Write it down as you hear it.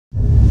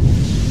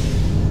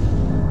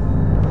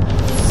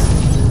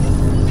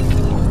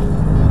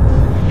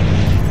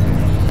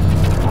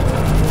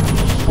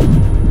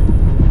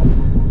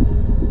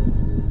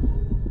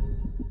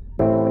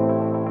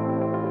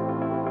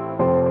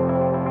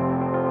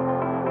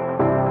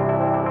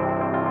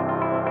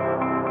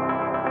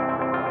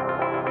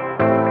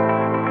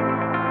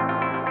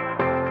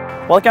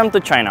Welcome to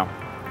China.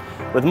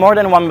 With more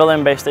than 1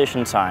 billion base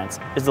station sites,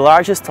 it's the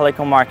largest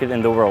telecom market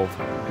in the world.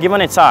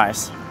 Given its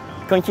size,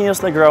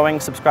 continuously growing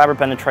subscriber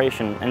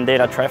penetration and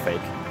data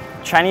traffic,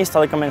 Chinese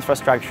telecom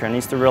infrastructure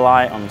needs to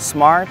rely on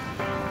smart,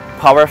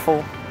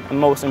 powerful, and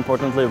most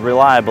importantly,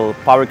 reliable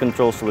power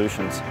control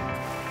solutions.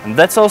 And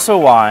that's also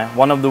why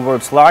one of the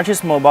world's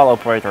largest mobile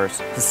operators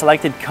has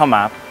selected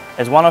ComAp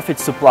as one of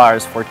its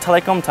suppliers for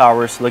telecom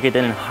towers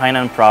located in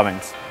Hainan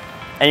province.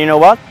 And you know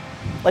what?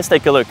 Let's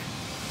take a look.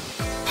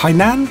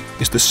 Hainan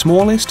is the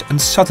smallest and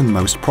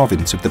southernmost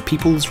province of the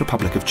People's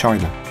Republic of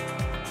China.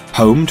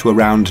 Home to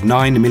around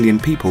 9 million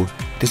people,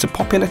 it is a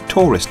popular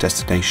tourist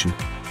destination,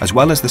 as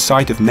well as the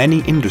site of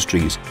many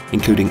industries,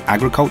 including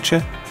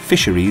agriculture,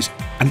 fisheries,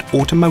 and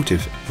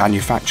automotive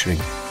manufacturing.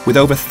 With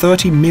over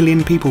 30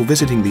 million people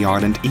visiting the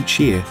island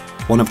each year,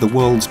 one of the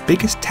world's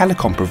biggest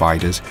telecom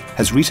providers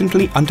has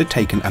recently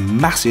undertaken a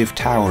massive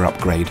tower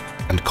upgrade,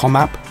 and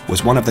ComAp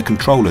was one of the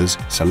controllers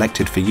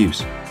selected for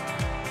use.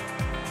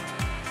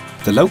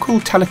 The local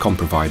telecom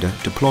provider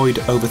deployed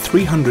over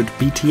 300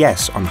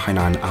 BTS on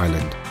Hainan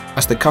Island.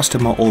 As the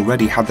customer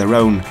already had their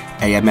own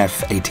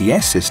AMF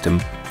ATS system,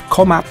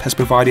 ComAp has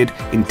provided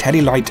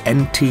IntelliLight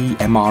NT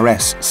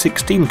MRS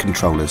 16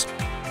 controllers,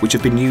 which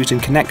have been used in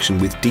connection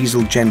with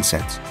diesel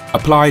gensets.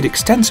 Applied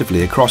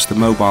extensively across the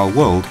mobile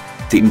world,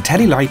 the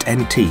IntelliLight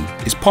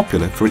NT is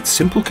popular for its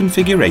simple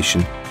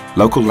configuration,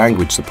 local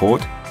language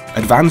support,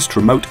 advanced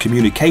remote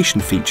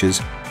communication features,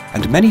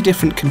 and many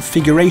different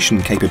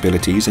configuration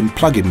capabilities and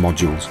plug-in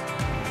modules.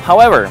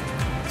 However,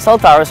 cell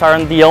towers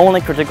aren't the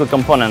only critical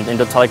component in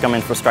the telecom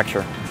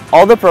infrastructure.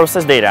 All the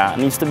processed data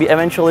needs to be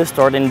eventually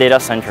stored in data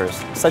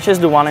centers, such as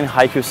the one in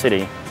Haikou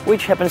City,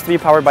 which happens to be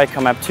powered by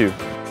ComAp too.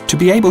 To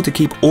be able to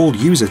keep all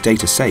user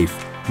data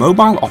safe,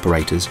 mobile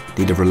operators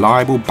need a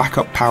reliable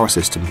backup power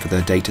system for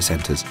their data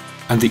centers,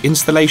 and the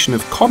installation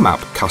of ComAp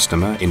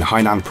customer in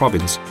Hainan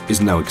province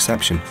is no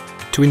exception.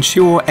 To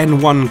ensure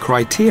N1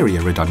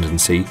 criteria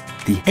redundancy,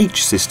 the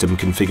H-system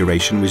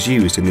configuration was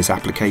used in this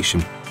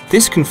application.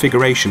 This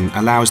configuration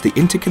allows the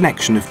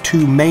interconnection of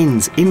two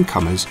mains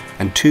incomers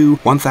and two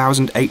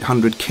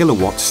 1800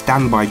 kilowatt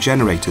standby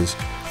generators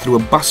through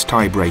a bus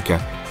tie breaker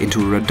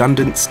into a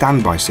redundant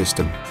standby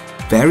system.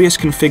 Various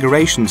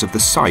configurations of the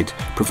site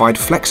provide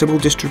flexible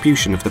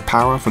distribution of the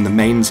power from the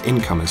mains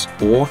incomers,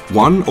 or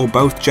one or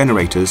both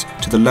generators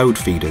to the load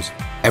feeders.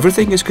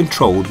 Everything is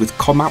controlled with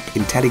ComAp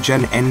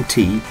IntelliGen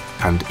NT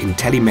and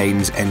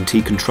IntelliMains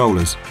NT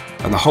controllers,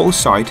 and the whole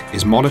site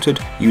is monitored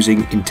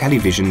using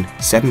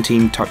IntelliVision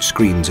 17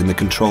 touchscreens in the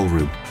control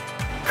room.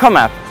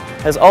 ComAp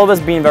has always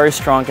been very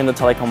strong in the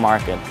telecom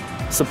market,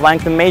 supplying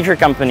to major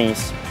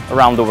companies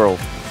around the world.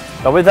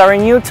 But with our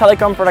new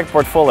telecom product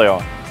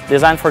portfolio,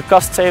 designed for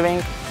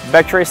cost-saving,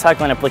 battery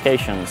cycling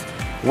applications,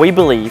 we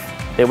believe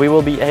that we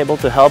will be able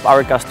to help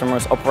our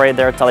customers operate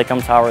their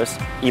telecom towers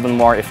even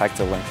more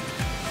effectively.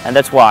 And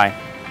that's why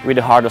we're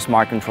the heart of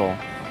smart control.